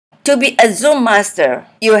To be a Zoom master,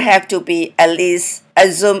 you have to be at least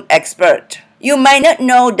a Zoom expert. You might not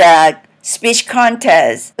know the speech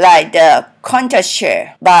contest like the contest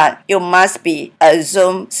chair, but you must be a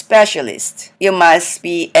Zoom specialist. You must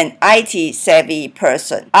be an IT savvy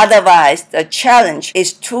person. Otherwise, the challenge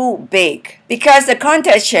is too big because the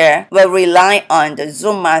contest chair will rely on the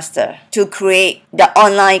Zoom master to create the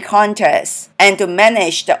online contest and to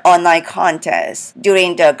manage the online contest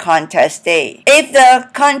during the contest day. If the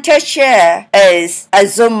contest chair is a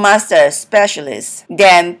Zoom master specialist,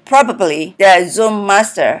 then probably the Zoom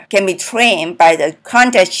master can be trained by the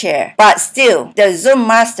contest chair, but still, the Zoom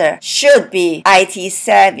master should be IT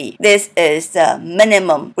savvy. This is the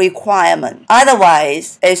minimum requirement.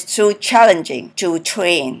 Otherwise, it's too challenging to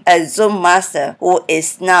train a Zoom master who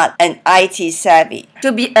is not an IT savvy.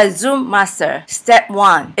 To be a Zoom master, step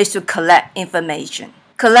 1 is to collect information.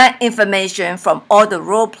 Collect information from all the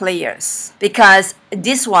role players because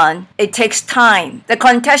this one, it takes time. The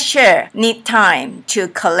contest chair need time to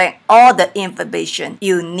collect all the information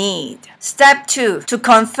you need. Step 2, to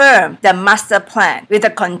confirm the master plan with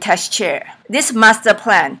the contest chair. This master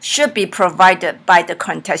plan should be provided by the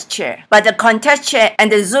contest chair, but the contest chair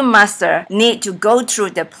and the Zoom master need to go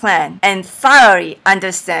through the plan and thoroughly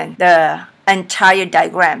understand the entire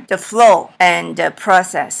diagram, the flow, and the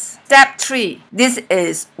process. Step 3. This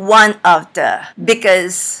is one of the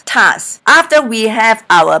biggest tasks. After we have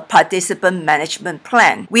our participant management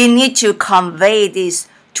plan, we need to convey this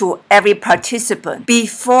to every participant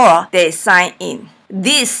before they sign in.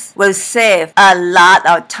 This will save a lot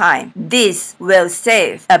of time. This will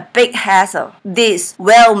save a big hassle. This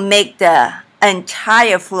will make the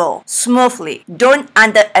entire flow smoothly. Don't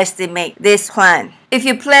underestimate this plan. If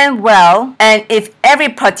you plan well and if every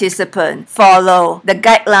participant follow the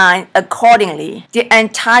guideline accordingly, the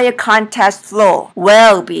entire contest flow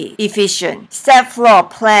will be efficient. Step 4,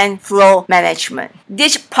 plan flow management.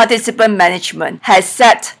 This participant management has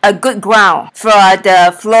set a good ground for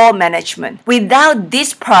the flow management. Without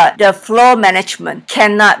this part, the flow management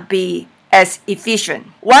cannot be as efficient.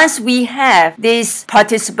 Once we have this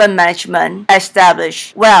participant management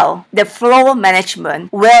established well, the flow management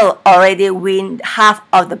will already win half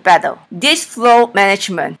of the battle. This flow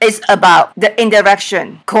management is about the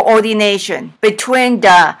interaction, coordination between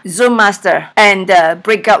the Zoom master and the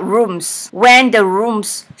breakout rooms, when the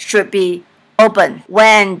rooms should be open,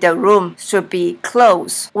 when the room should be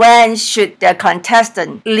closed, when should the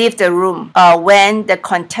contestant leave the room, or when the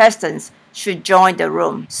contestants should join the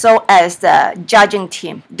room, so as the judging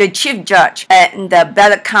team, the chief judge, and the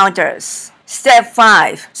ballot counters. Step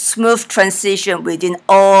 5, smooth transition within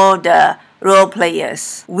all the role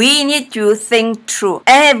players. We need to think through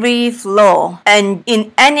every flow, and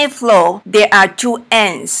in any flow, there are 2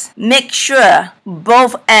 ends. Make sure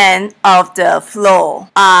both ends of the flow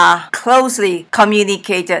are closely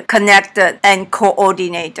communicated, connected, and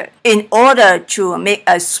coordinated in order to make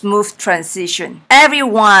a smooth transition.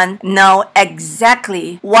 Everyone knows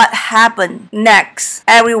exactly what happened next.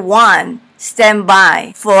 Everyone stand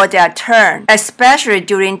by for their turn, especially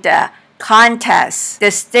during the contest.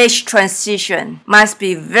 The stage transition must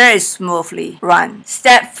be very smoothly run.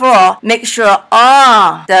 Step 4, make sure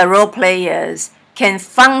all the role players can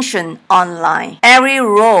function online. Every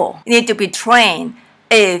role needs to be trained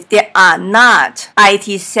if they are not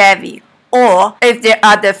IT savvy or if they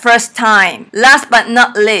are the first time. Last but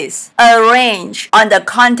not least, arrange on the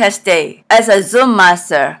contest day. As a Zoom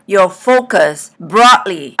master, your focus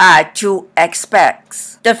broadly are 2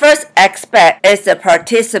 aspects. The first aspect is the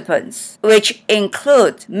participants, which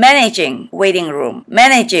include managing waiting room,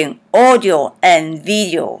 managing audio and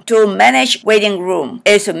video. To manage waiting room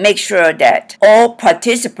is to make sure that all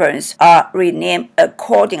participants are renamed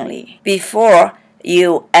accordingly before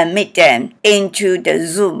you admit them into the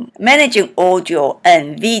Zoom. Managing audio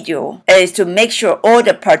and video is to make sure all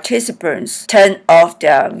the participants turn off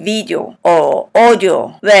their video or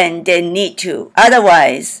audio when they need to.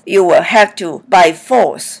 Otherwise, you will have to, by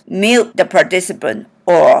force, mute the participant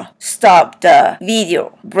or stop the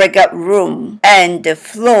video. Breakout room and the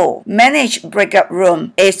flow. Manage breakout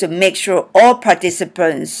room is to make sure all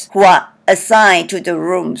participants who are assigned to the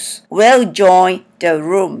rooms will join the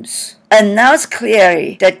rooms. Announce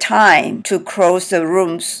clearly the time to close the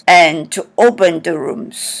rooms and to open the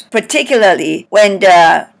rooms, particularly when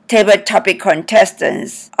the table topic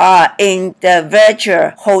contestants are in the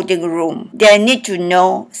virtual holding room. They need to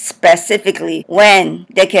know specifically when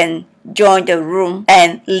they can join the room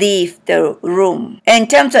and leave the room. In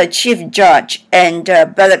terms of chief judge and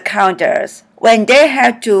ballot counters, when they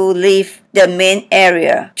have to leave the main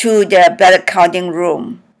area to the ballot counting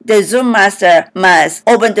room, the Zoom master must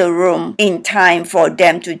open the room in time for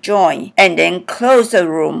them to join and then close the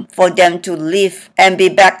room for them to leave and be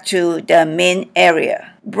back to the main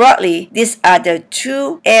area. Broadly, these are the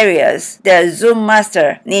two areas the Zoom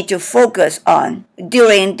master needs to focus on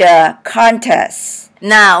during the contest.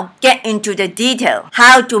 Now, get into the detail.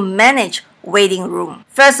 How to manage waiting room.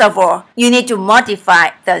 First of all, you need to modify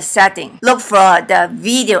the setting. Look for the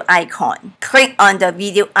video icon. Click on the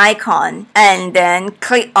video icon and then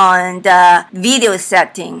click on the video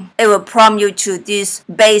setting. It will prompt you to this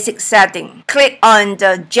basic setting. Click on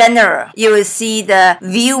the general. You will see the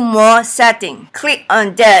view more setting. Click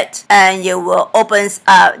on that and you will open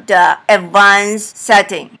up the advanced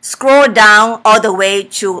setting. Scroll down all the way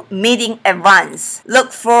to meeting advanced.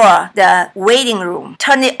 Look for the waiting room.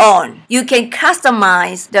 Turn it on. You can customize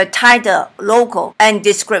the title, logo, and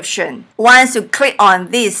description. Once you click on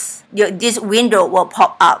this, this window will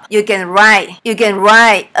pop up. You can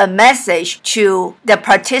write a message to the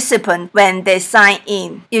participant when they sign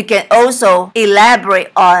in. You can also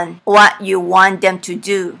elaborate on what you want them to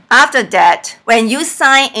do. After that, when you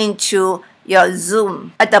sign into your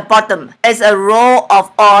Zoom, at the bottom is a row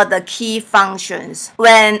of all the key functions.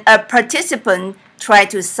 When a participant try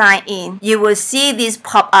to sign in, you will see this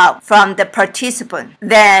pop up from the participant.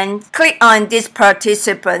 Then click on this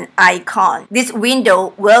participant icon. This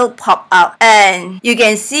window will pop up and you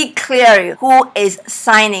can see clearly who is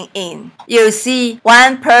signing in. You see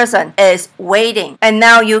one person is waiting and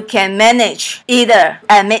now you can manage either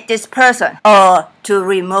admit this person or to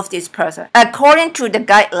remove this person. According to the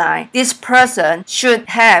guideline, this person should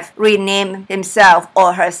have renamed himself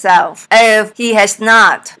or herself. If he has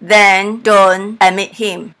not, then don't admit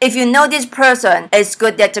him. If you know this person, it's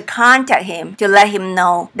good that to contact him to let him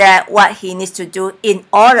know that what he needs to do in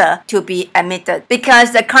order to be admitted.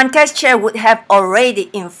 Because the contest chair would have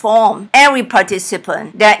already informed every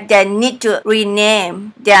participant that they need to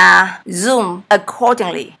rename their Zoom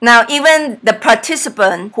accordingly. Now, even the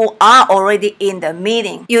participants who are already in the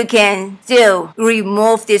meeting, you can still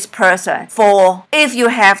remove this person for if you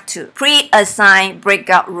have to. Pre-assign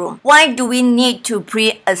breakout room. Why do we need to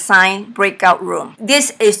pre-assign breakout room?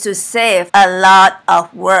 This is to save a lot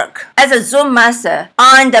of work. As a Zoom master,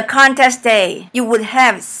 on the contest day, you would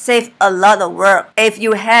have saved a lot of work if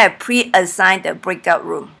you have pre-assigned the breakout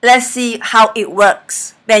room. Let's see how it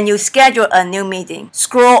works. When you schedule a new meeting,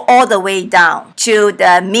 scroll all the way down to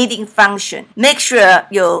the meeting function. Make sure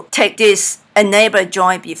you take this enable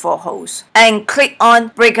join before host and click on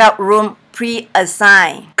breakout room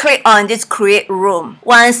pre-assign. Click on this create room.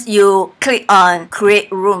 Once you click on create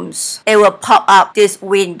rooms, it will pop up this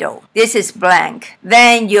window. This is blank.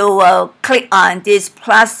 Then you will click on this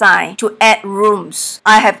plus sign to add rooms.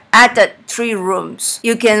 I have added 3 rooms.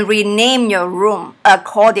 You can rename your room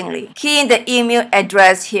accordingly. Key in the email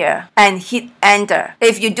address here and hit enter.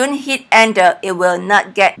 If you don't hit enter, it will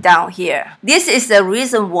not get down here. This is the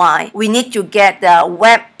reason why we need to get the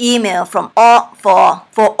web email from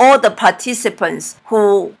for all the participants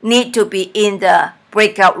who need to be in the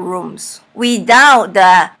breakout rooms. Without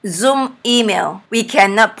the Zoom email, we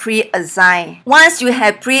cannot pre-assign. Once you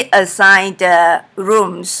have pre-assigned the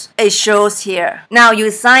rooms, it shows here. Now you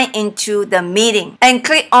sign into the meeting and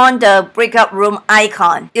click on the breakout room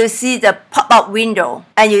icon. You see the pop-up window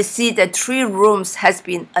and you see the 3 rooms has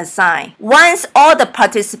been assigned. Once all the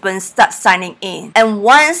participants start signing in and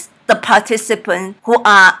once the participants who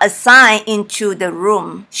are assigned into the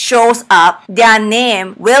room shows up, their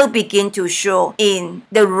name will begin to show in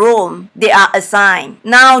the room they are assigned.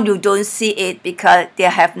 Now you don't see it because they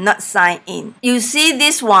have not signed in. You see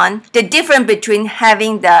this one, the difference between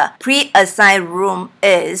having the pre-assigned room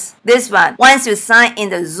is this one. Once you sign in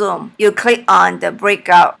the Zoom, you click on the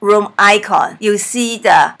breakout room icon. You see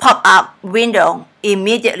the pop-up window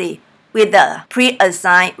immediately with the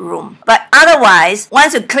pre-assigned room. But otherwise,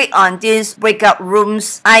 once you click on this breakout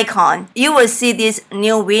rooms icon, you will see this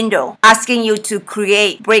new window asking you to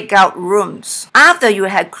create breakout rooms. After you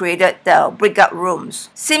have created the breakout rooms,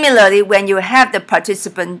 similarly, when you have the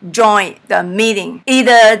participant join the meeting,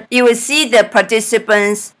 either you will see the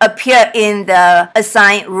participants appear in the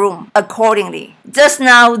assigned room accordingly. Just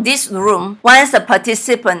now, this room, once the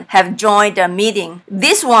participant have joined the meeting,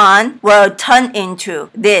 this one will turn into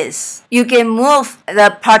this. You can move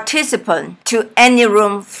the participant to any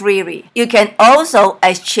room freely. You can also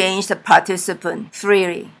exchange the participant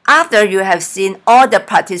freely. After you have seen all the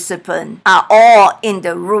participants are all in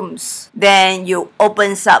the rooms, then you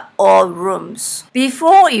open up all rooms.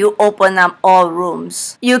 Before you open up all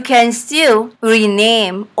rooms, you can still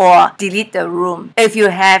rename or delete the room if you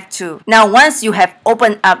have to. Now, once you have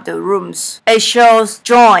opened up the rooms. It shows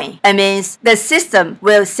join. It means the system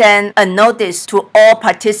will send a notice to all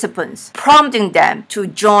participants, prompting them to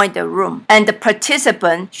join the room. And the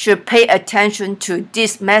participant should pay attention to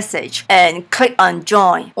this message and click on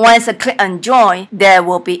join. Once they click on join, they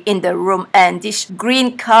will be in the room, and this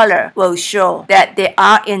green color will show that they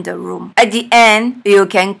are in the room. At the end, you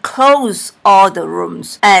can close all the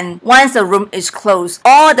rooms, and once the room is closed,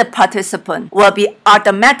 all the participants will be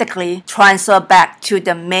automatically transferred back to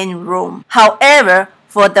the main room. However,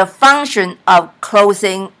 for the function of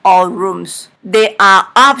closing all rooms, there are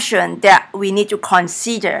options that we need to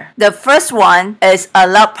consider. The first one is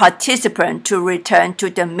allow participants to return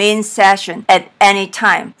to the main session at any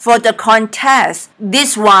time. For the contest,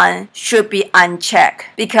 this one should be unchecked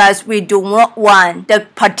because we do not want the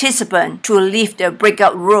participant to leave the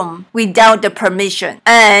breakout room without the permission.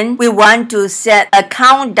 And we want to set a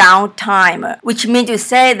countdown timer, which means to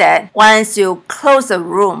say that once you close the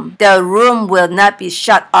room will not be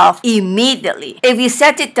shut off immediately. If we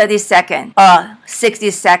set it 30 seconds or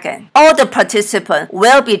 60 seconds, all the participants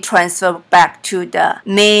will be transferred back to the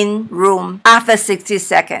main room after 60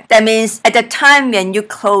 seconds. That means at the time when you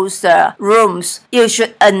close the rooms, you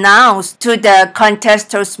should announce to the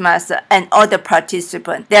contest Toastmaster and all the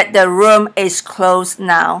participants that the room is closed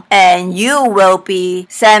now, and you will be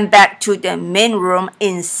sent back to the main room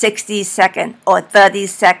in 60 seconds or 30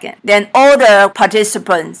 seconds. Then all the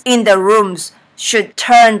participants in the rooms should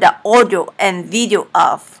turn the audio and video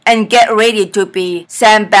off and get ready to be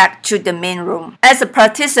sent back to the main room. As a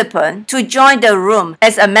participant, to join the room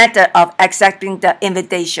is a matter of accepting the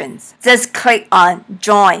invitations. Just click on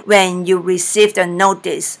join when you receive the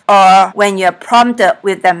notice or when you're prompted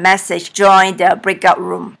with the message join the breakout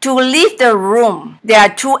room. To leave the room, there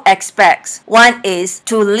are two aspects. One is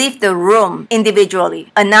to leave the room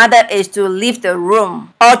individually. Another is to leave the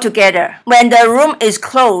room altogether. When the room is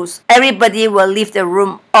closed, everybody will leave the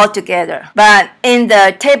room altogether. But in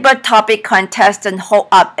the table topic contestant hold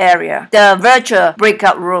up area, the virtual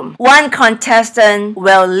breakout room, one contestant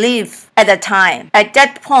will leave at a time. At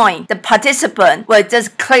that point, the participant will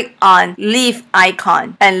just click on leave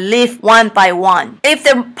icon and leave one by one. If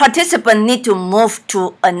the participant need to move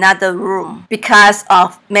to another room because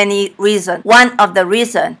of many reasons, one of the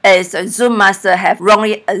reasons is the Zoom master have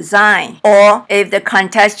wrongly assigned, or if the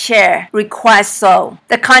contest chair requests so,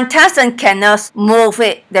 the contestant cannot move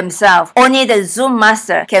it themselves. Only the Zoom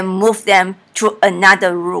master can move them to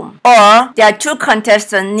another room, or there are two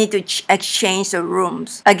contestants need to exchange the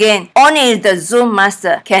rooms. Again, only the Zoom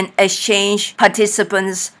master can exchange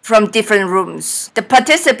participants from different rooms. The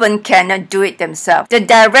participant cannot do it themselves. The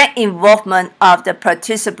direct involvement of the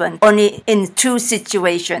participant only in two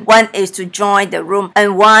situations. One is to join the room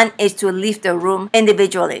and one is to leave the room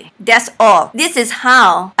individually. That's all. This is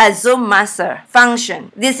how a Zoom master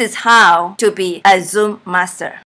functions. This is how to be a Zoom master.